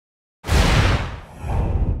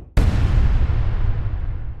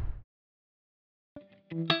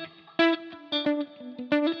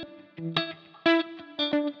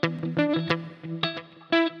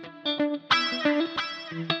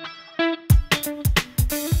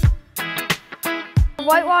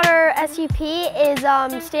Whitewater SUP is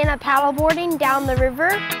stand-up paddleboarding down the river.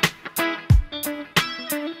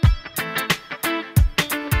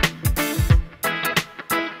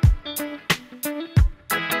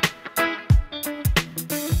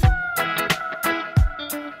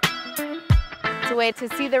 It's a way to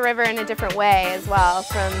see the river in a different way as well,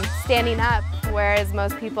 from standing up, whereas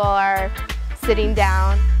most people are sitting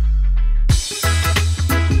down.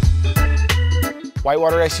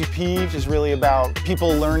 Whitewater SUP is really about people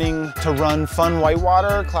learning to run fun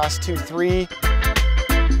whitewater, class 2, 3.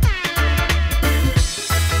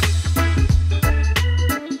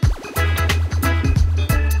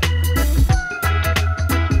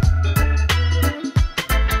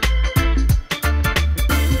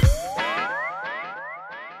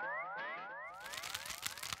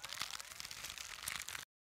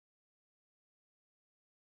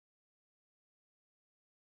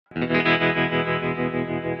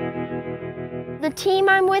 The team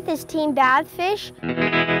I'm with is Team Badfish.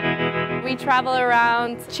 We travel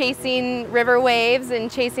around chasing river waves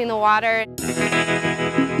and chasing the water.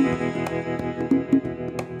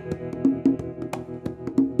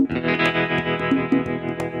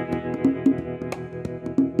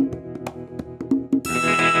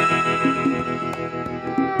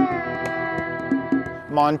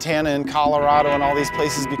 Montana and Colorado and all these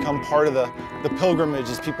places become part of the pilgrimage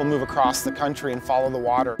as people move across the country and follow the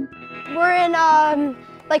water. We're in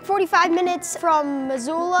like 45 minutes from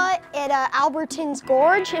Missoula at Alberton's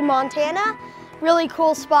Gorge in Montana. Really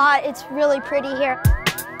cool spot. It's really pretty here.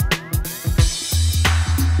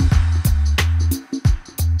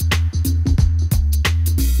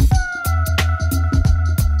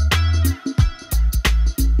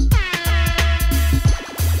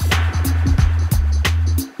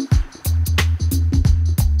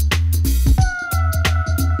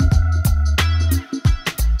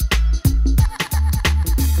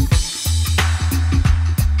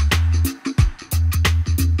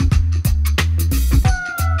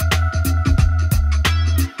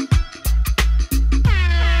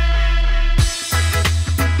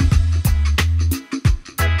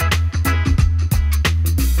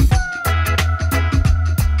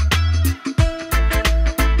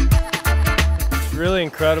 Really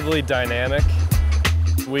incredibly dynamic.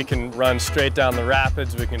 We can run straight down the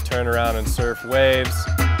rapids, we can turn around and surf waves.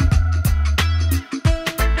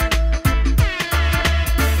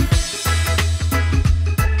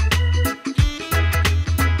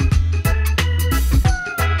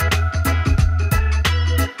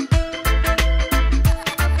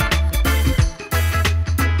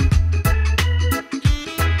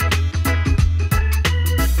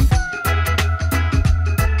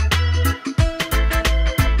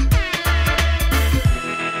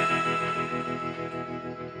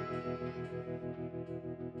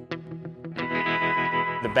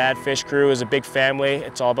 The Badfish crew is a big family.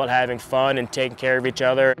 It's all about having fun and taking care of each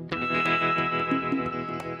other.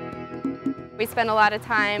 We spend a lot of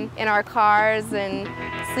time in our cars and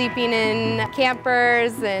sleeping in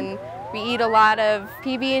campers, and we eat a lot of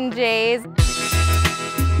PB&Js.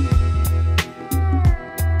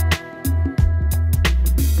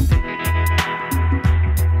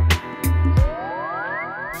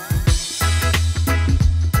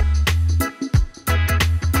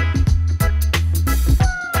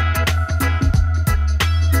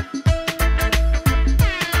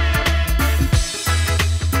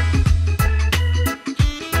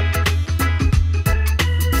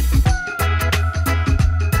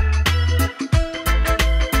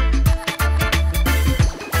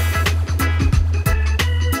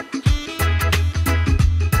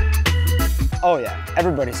 Oh yeah,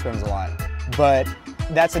 everybody swims a lot. But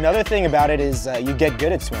that's another thing about it is you get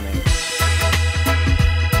good at swimming.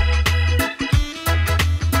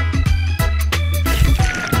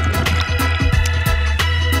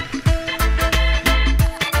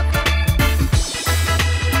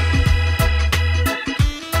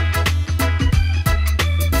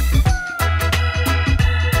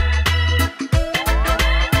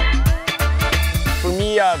 For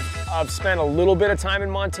me, I've spent a little bit of time in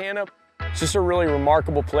Montana. It's just a really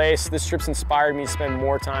remarkable place. This trip's inspired me to spend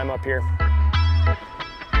more time up here.